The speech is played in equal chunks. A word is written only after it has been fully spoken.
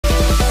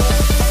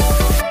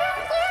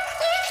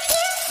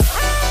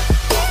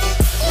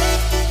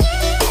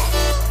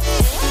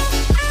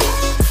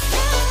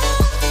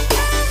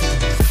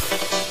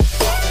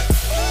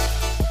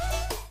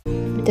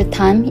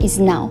time is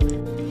now.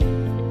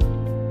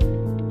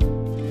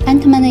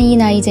 Antminer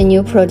E9 is a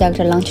new product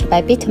launched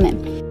by Bitmain.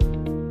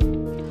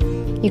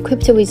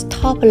 Equipped with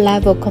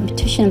top-level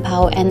computation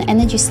power and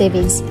energy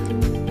savings,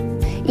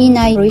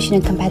 E9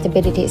 operational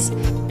compatibilities,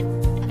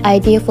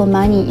 ideal for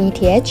mining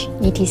ETH,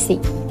 etc.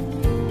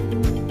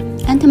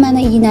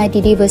 Antminer E9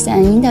 delivers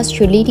an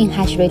industry-leading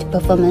hash rate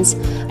performance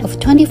of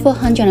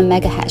 2400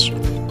 MHz,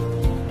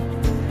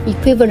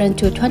 equivalent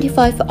to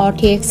 25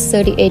 RTX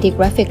 3080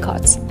 graphic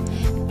cards.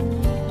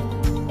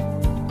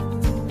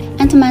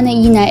 Antminer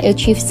E9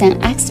 achieves an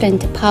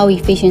excellent power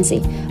efficiency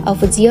of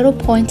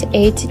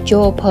 0.8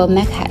 joule per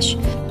megahash,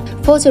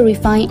 further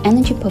refining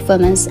energy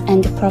performance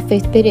and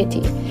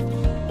profitability.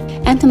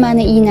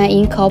 Antminer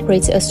E9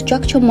 incorporates a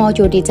structural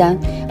module design,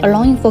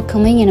 allowing for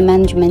convenient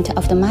management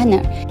of the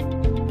miner,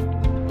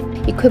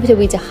 equipped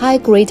with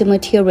high-grade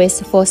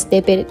materials for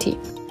stability.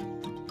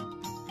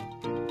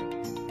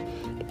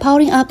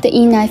 Powering up the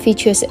E9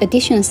 features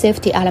additional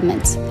safety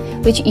elements,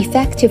 which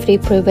effectively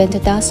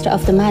prevent dust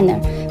of the miner,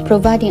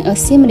 providing a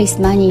seamless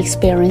mining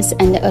experience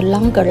and a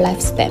longer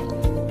lifespan.